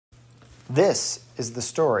This is the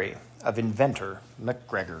story of Inventor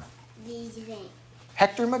McGregor.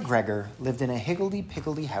 Hector McGregor lived in a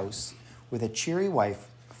higgledy-piggledy house with a cheery wife,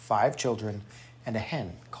 5 children, and a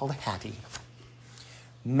hen called Hattie.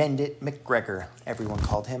 Mend It McGregor, everyone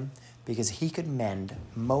called him, because he could mend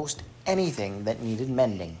most anything that needed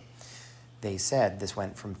mending. They said this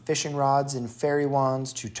went from fishing rods and fairy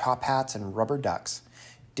wands to top hats and rubber ducks.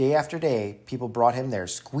 Day after day, people brought him their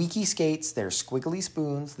squeaky skates, their squiggly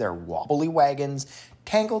spoons, their wobbly wagons,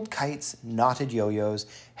 tangled kites, knotted yo-yos,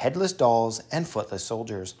 headless dolls, and footless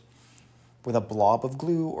soldiers. With a blob of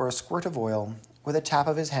glue or a squirt of oil, with a tap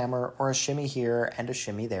of his hammer or a shimmy here and a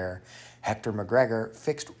shimmy there, Hector McGregor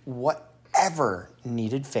fixed whatever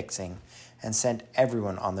needed fixing and sent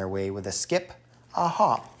everyone on their way with a skip, a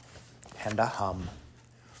hop, and a hum.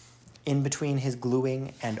 In between his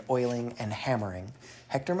gluing and oiling and hammering,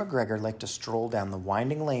 Hector McGregor liked to stroll down the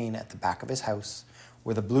winding lane at the back of his house,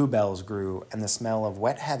 where the bluebells grew and the smell of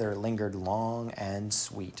wet heather lingered long and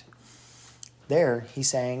sweet. There he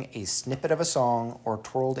sang a snippet of a song or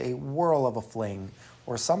twirled a whirl of a fling,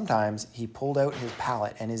 or sometimes he pulled out his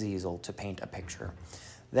palette and his easel to paint a picture.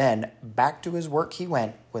 Then back to his work he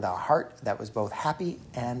went with a heart that was both happy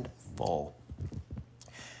and full.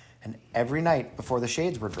 And every night before the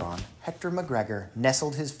shades were drawn, Hector McGregor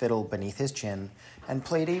nestled his fiddle beneath his chin and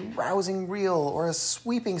played a rousing reel or a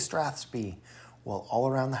sweeping strathspey, while all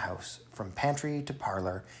around the house, from pantry to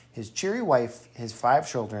parlor, his cheery wife, his 5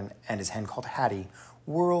 children, and his hen called Hattie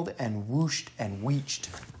whirled and whooshed and wheeched.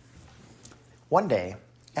 One day,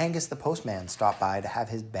 Angus the postman stopped by to have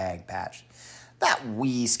his bag patched. "That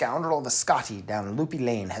wee scoundrel of a Scotty down Loopy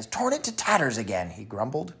Lane has torn it to tatters again," he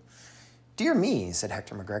grumbled. "Dear me," said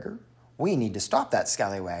Hector McGregor, "we need to stop that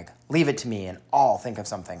scallywag. Leave it to me and I'll think of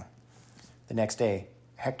something." The next day,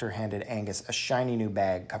 Hector handed Angus a shiny new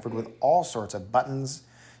bag covered with all sorts of buttons,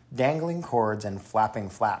 dangling cords, and flapping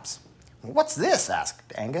flaps. "What's this?"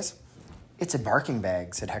 asked Angus. "It's a barking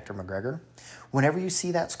bag," said Hector McGregor. "Whenever you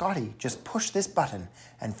see that Scotty, just push this button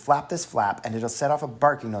and flap this flap, and it'll set off a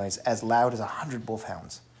barking noise as loud as 100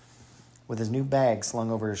 wolfhounds." With his new bag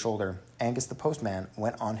slung over his shoulder, Angus the postman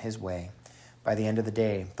went on his way. By the end of the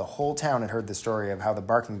day, the whole town had heard the story of how the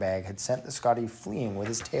barking bag had sent the Scotty fleeing with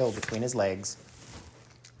his tail between his legs.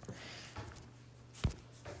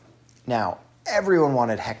 Now, everyone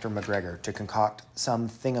wanted Hector McGregor to concoct some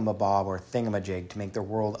thingamabob or thingamajig to make their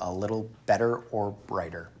world a little better or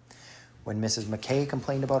brighter. When Mrs. McKay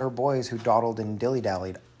complained about her boys who dawdled and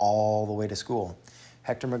dilly-dallied all the way to school,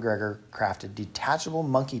 Hector McGregor crafted detachable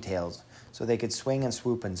monkey tails so they could swing and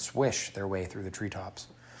swoop and swish their way through the treetops.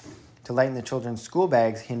 To lighten the children's school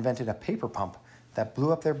bags, he invented a paper pump that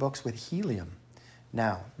blew up their books with helium.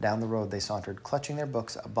 Now, down the road they sauntered, clutching their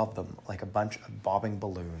books above them like a bunch of bobbing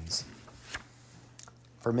balloons.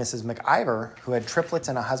 For Mrs. McIver, who had triplets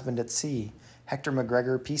and a husband at sea, Hector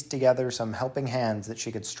McGregor pieced together some helping hands that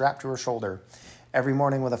she could strap to her shoulder. Every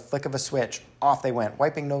morning with a flick of a switch, off they went,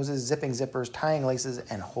 wiping noses, zipping zippers, tying laces,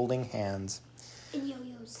 and holding hands. And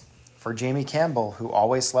yo-yos. For Jamie Campbell, who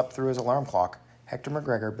always slept through his alarm clock, Hector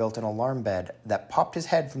McGregor built an alarm bed that popped his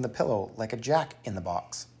head from the pillow like a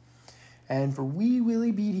jack-in-the-box. And for wee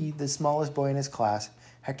Willie Beatty, the smallest boy in his class,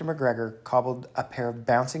 Hector McGregor cobbled a pair of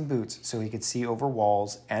bouncing boots so he could see over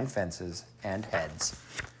walls and fences and heads.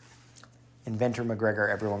 Inventor McGregor,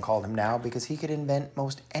 everyone called him now, because he could invent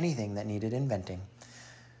most anything that needed inventing.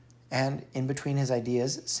 And in between his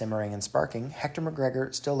ideas, simmering and sparking, Hector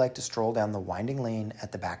McGregor still liked to stroll down the winding lane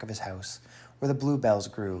at the back of his house, where the bluebells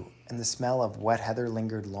grew and the smell of wet heather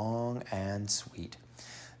lingered long and sweet.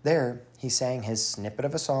 There he sang his snippet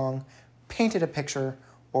of a song, painted a picture,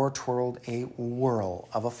 or twirled a whirl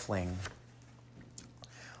of a fling.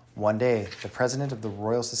 One day, the president of the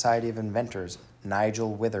Royal Society of Inventors,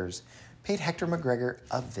 Nigel Withers, paid Hector McGregor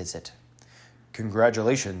a visit.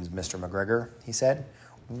 "Congratulations, Mr. McGregor," he said.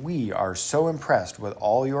 "We are so impressed with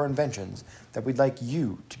all your inventions that we'd like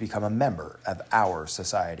you to become a member of our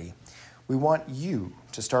society. We want you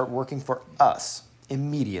to start working for us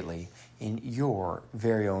immediately in your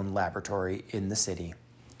very own laboratory in the city."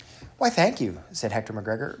 "Why, thank you," said Hector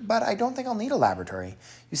McGregor, "but I don't think I'll need a laboratory.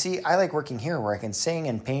 You see, I like working here where I can sing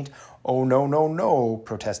and paint." "Oh, no, no, no,"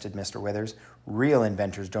 protested Mr. Withers. "Real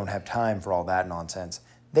inventors don't have time for all that nonsense.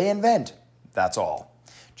 They invent, that's all.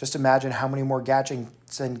 Just imagine how many more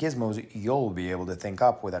gadgets and gizmos you'll be able to think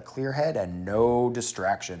up with a clear head and no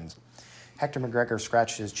distractions." Hector McGregor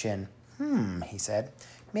scratched his chin. He said,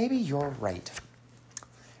 "maybe you're right."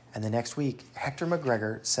 And the next week, Hector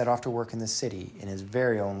McGregor set off to work in the city in his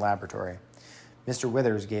very own laboratory. Mr.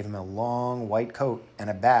 Withers gave him a long white coat and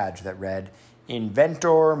a badge that read,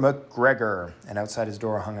 Inventor McGregor. And outside his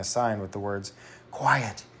door hung a sign with the words,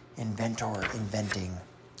 Quiet, Inventor Inventing.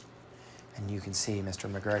 And you can see Mr.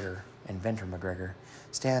 McGregor, Inventor McGregor,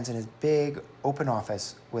 stands in his big open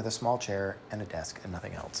office with a small chair and a desk and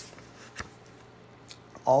nothing else.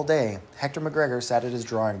 All day, Hector McGregor sat at his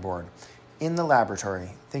drawing board in the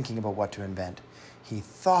laboratory thinking about what to invent. He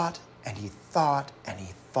thought and he thought and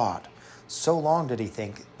he thought. So long did he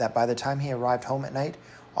think that by the time he arrived home at night,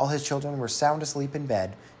 all his children were sound asleep in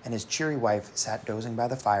bed and his cheery wife sat dozing by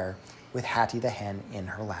the fire with Hattie the hen in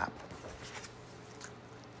her lap.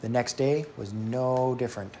 The next day was no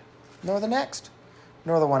different, nor the next,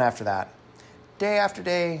 nor the one after that. Day after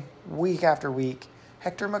day, week after week,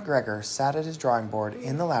 Hector McGregor sat at his drawing board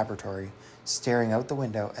in the laboratory, staring out the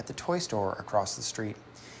window at the toy store across the street.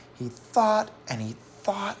 He thought and he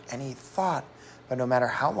thought and he thought, but no matter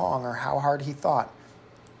how long or how hard he thought,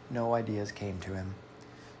 no ideas came to him.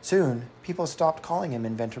 Soon, people stopped calling him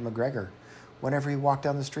Inventor McGregor. Whenever he walked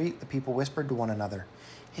down the street, the people whispered to one another,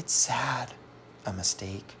 "It's sad. A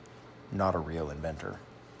mistake. Not a real inventor."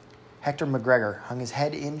 Hector McGregor hung his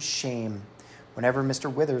head in shame. Whenever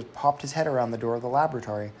Mr. Withers popped his head around the door of the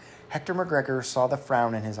laboratory, Hector McGregor saw the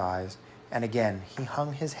frown in his eyes, and again he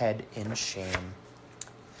hung his head in shame.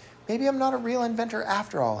 Maybe I'm not a real inventor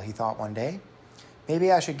after all, he thought one day.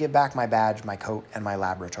 Maybe I should give back my badge, my coat, and my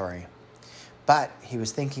laboratory. But as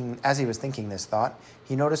he was thinking this thought,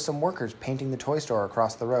 he noticed some workers painting the toy store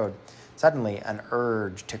across the road. Suddenly, an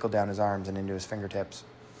urge tickled down his arms and into his fingertips.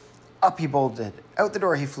 Up he bolted. Out the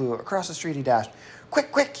door he flew. Across the street he dashed.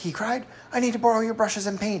 "Quick, quick," he cried. "I need to borrow your brushes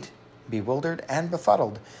and paint." Bewildered and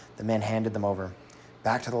befuddled, the men handed them over.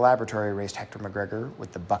 Back to the laboratory raced Hector McGregor,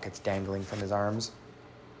 with the buckets dangling from his arms.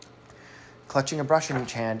 Clutching a brush in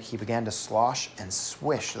each hand, he began to slosh and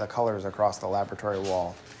swish the colors across the laboratory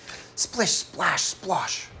wall. Splish, splash,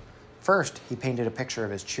 splosh. First, he painted a picture of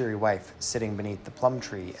his cheery wife sitting beneath the plum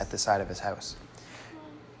tree at the side of his house.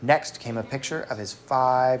 Next came a picture of his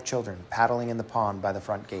 5 children paddling in the pond by the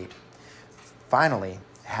front gate. Finally,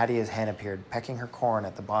 Hattie's hen appeared, pecking her corn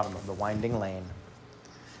at the bottom of the winding lane.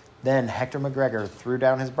 Then Hector McGregor threw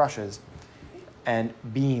down his brushes and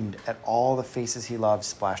beamed at all the faces he loved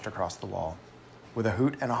splashed across the wall. With a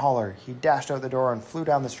hoot and a holler, he dashed out the door and flew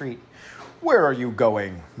down the street. "Where are you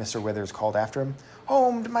going?" Mr. Withers called after him.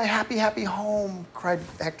 "Home to my happy, happy home," cried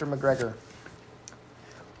Hector McGregor.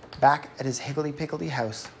 Back at his higgledy-piggledy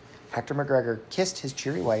house, Hector McGregor kissed his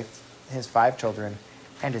cheery wife, his 5 children,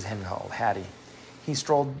 and his hen called Hattie. He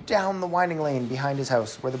strolled down the winding lane behind his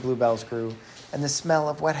house where the bluebells grew, and the smell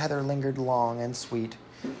of wet heather lingered long and sweet.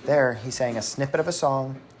 There he sang a snippet of a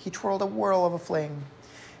song, he twirled a whirl of a fling,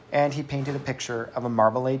 and he painted a picture of a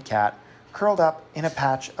marmalade cat curled up in a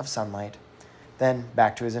patch of sunlight. Then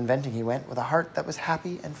back to his inventing he went with a heart that was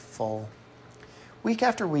happy and full. Week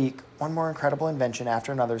after week, one more incredible invention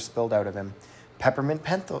after another spilled out of him. Peppermint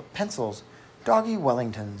pencils, doggy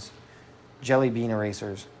Wellingtons, jelly bean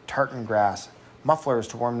erasers, tartan grass, mufflers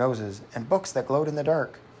to warm noses, and books that glowed in the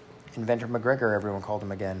dark. Inventor McGregor, everyone called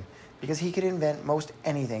him again, because he could invent most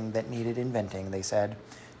anything that needed inventing, they said,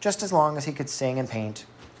 just as long as he could sing and paint,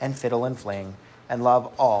 and fiddle and fling, and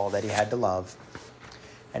love all that he had to love.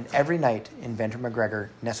 And every night, Inventor McGregor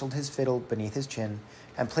nestled his fiddle beneath his chin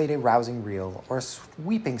and played a rousing reel or a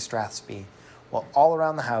sweeping strathspey, while all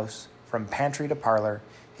around the house, from pantry to parlor,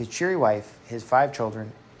 his cheery wife, his 5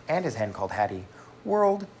 children, and his hen called Hattie,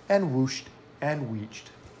 whirled and whooshed and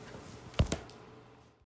weeched.